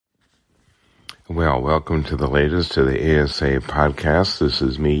Well, welcome to the latest of the ASA podcast. This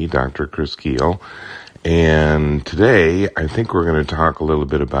is me, Dr. Chris Keel, and today I think we're going to talk a little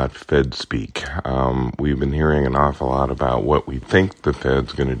bit about Fed speak. We've been hearing an awful lot about what we think the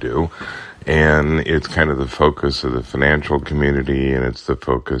Fed's going to do, and it's kind of the focus of the financial community, and it's the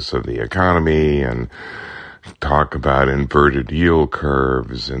focus of the economy, and talk about inverted yield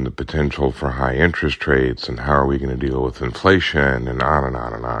curves and the potential for high interest rates, and how are we going to deal with inflation, and on and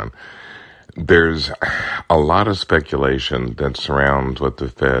on and on. There's a lot of speculation that surrounds what the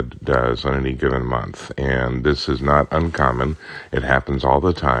Fed does on any given month, and this is not uncommon. It happens all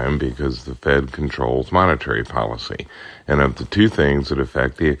the time because the Fed controls monetary policy. And of the two things that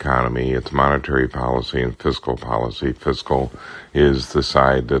affect the economy, it's monetary policy and fiscal policy. Fiscal is the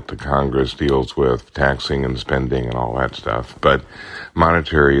side that the Congress deals with, taxing and spending and all that stuff. But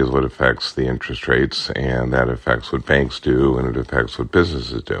monetary is what affects the interest rates, and that affects what banks do, and it affects what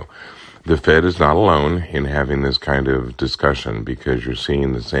businesses do. The Fed is not alone in having this kind of discussion because you're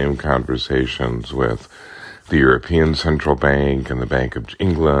seeing the same conversations with the European Central Bank and the Bank of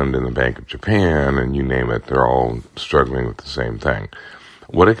England and the Bank of Japan, and you name it, they're all struggling with the same thing.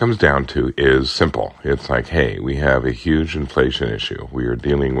 What it comes down to is simple. It's like, hey, we have a huge inflation issue. We are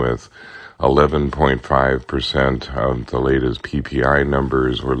dealing with 11.5% of the latest PPI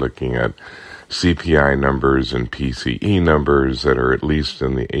numbers. We're looking at CPI numbers and PCE numbers that are at least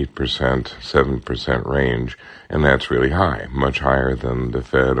in the 8%, 7% range, and that's really high, much higher than the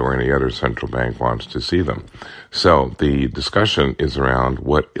Fed or any other central bank wants to see them. So the discussion is around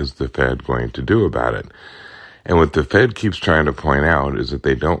what is the Fed going to do about it. And what the Fed keeps trying to point out is that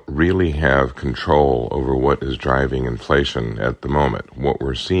they don't really have control over what is driving inflation at the moment. What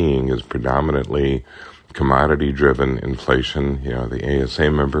we're seeing is predominantly commodity-driven inflation. You know, the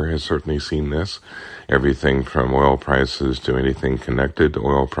ASA member has certainly seen this. Everything from oil prices to anything connected to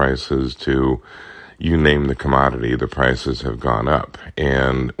oil prices to you name the commodity, the prices have gone up.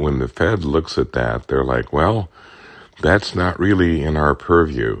 And when the Fed looks at that, they're like, well, that's not really in our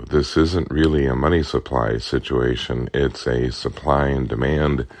purview. This isn't really a money supply situation. It's a supply and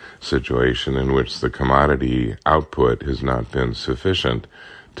demand situation in which the commodity output has not been sufficient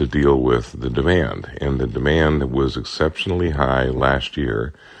to deal with the demand. And the demand was exceptionally high last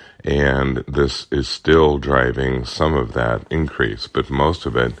year, and this is still driving some of that increase. But most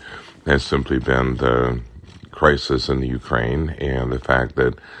of it has simply been the crisis in the Ukraine and the fact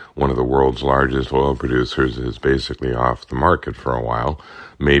that one of the world's largest oil producers is basically off the market for a while,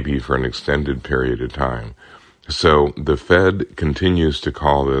 maybe for an extended period of time. So the Fed continues to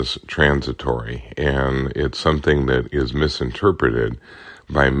call this transitory, and it's something that is misinterpreted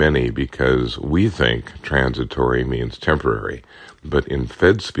by many because we think transitory means temporary. But in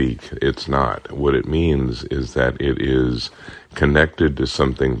Fed speak, it's not. What it means is that it is connected to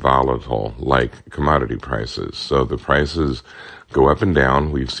something volatile like commodity prices. So the prices go up and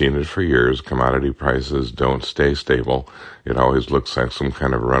down. We've seen it for years. Commodity prices don't stay stable. It always looks like some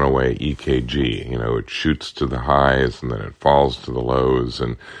kind of runaway EKG. You know, it shoots to the highs and then it falls to the lows,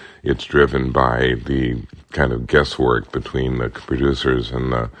 and it's driven by the kind of guesswork between the producers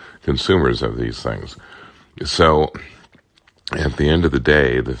and the consumers of these things. So at the end of the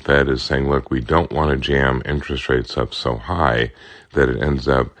day, the Fed is saying, look, we don't want to jam interest rates up so high that it ends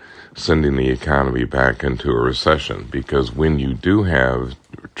up sending the economy back into a recession. Because when you do have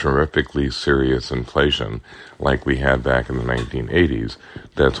terrifically serious inflation like we had back in the 1980s,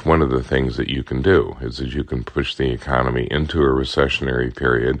 that's one of the things that you can do, is that you can push the economy into a recessionary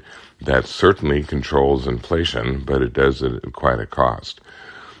period. That certainly controls inflation, but it does it at quite a cost.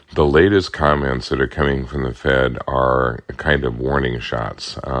 The latest comments that are coming from the Fed are kind of warning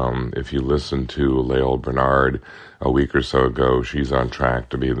shots. If you listen to Lael Brainard a week or so ago, she's on track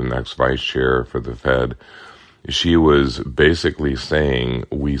to be the next vice chair for the Fed. She was basically saying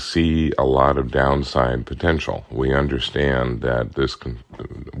we see a lot of downside potential. We understand that this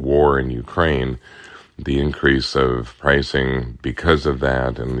war in Ukraine, the increase of pricing because of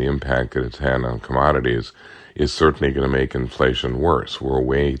that and the impact that it's had on commodities is certainly going to make inflation worse. We're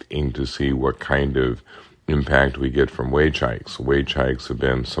waiting to see what kind of impact we get from wage hikes. Wage hikes have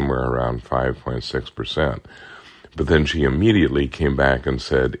been somewhere around 5.6%. But then she immediately came back and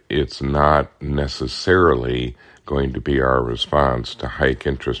said it's not necessarily going to be our response to hike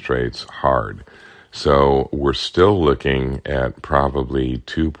interest rates hard. So we're still looking at probably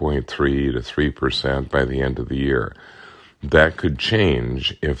 2.3 to 3% by the end of the year. That could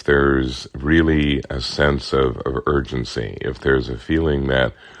change if there's really a sense of urgency, if there's a feeling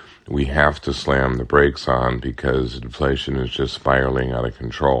that we have to slam the brakes on because inflation is just spiraling out of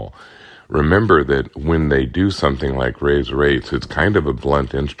control. remember that when they do something like raise rates, it's kind of a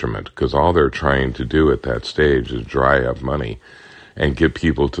blunt instrument because all they're trying to do at that stage is dry up money and get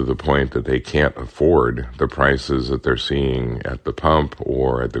people to the point that they can't afford the prices that they're seeing at the pump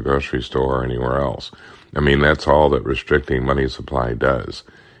or at the grocery store or anywhere else. I mean, that's all that restricting money supply does,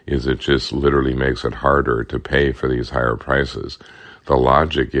 is it just literally makes it harder to pay for these higher prices. The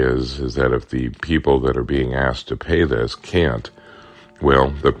logic is that if the people that are being asked to pay this can't,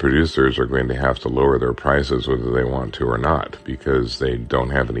 well, the producers are going to have to lower their prices whether they want to or not because they don't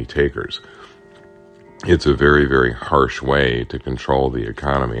have any takers. It's a very, very harsh way to control the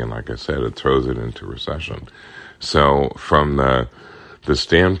economy, and like I said, it throws it into recession. So from the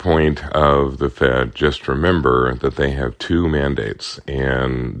standpoint of the Fed, just remember that they have two mandates,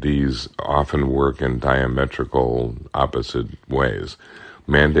 and these often work in diametrical opposite ways.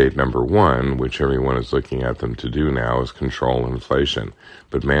 Mandate number one, which everyone is looking at them to do now, is control inflation.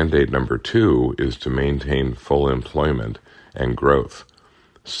 But mandate number two is to maintain full employment and growth.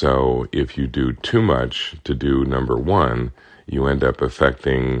 So if you do too much to do number one, you end up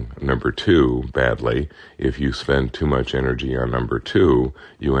affecting number two badly. If you spend too much energy on number two,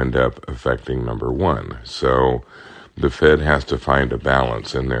 you end up affecting number one. So the Fed has to find a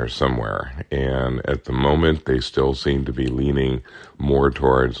balance in there somewhere. And at the moment, they still seem to be leaning more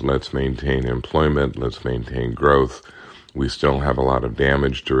towards let's maintain employment, let's maintain growth. We still have a lot of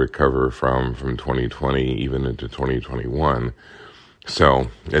damage to recover from 2020, even into 2021. So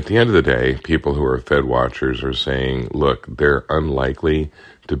at the end of the day, people who are Fed watchers are saying, look, they're unlikely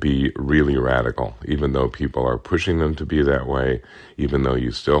to be really radical, even though people are pushing them to be that way, even though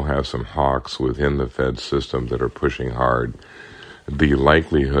you still have some hawks within the Fed system that are pushing hard. The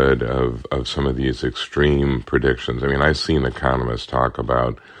likelihood of some of these extreme predictions, I mean, I've seen economists talk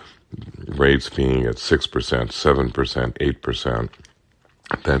about rates being at 6%, 7%, 8%.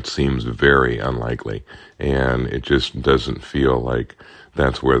 That seems very unlikely, and it just doesn't feel like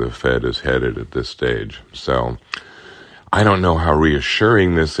that's where the Fed is headed at this stage. So I don't know how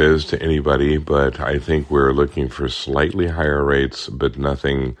reassuring this is to anybody, but I think we're looking for slightly higher rates, but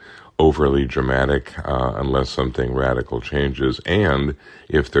nothing overly dramatic unless something radical changes. And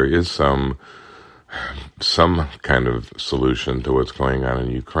if there is some kind of solution to what's going on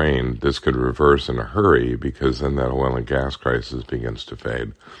in Ukraine, this could reverse in a hurry because then that oil and gas crisis begins to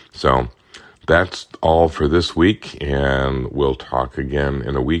fade. So that's all for this week, and we'll talk again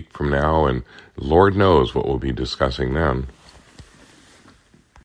in a week from now, and Lord knows what we'll be discussing then.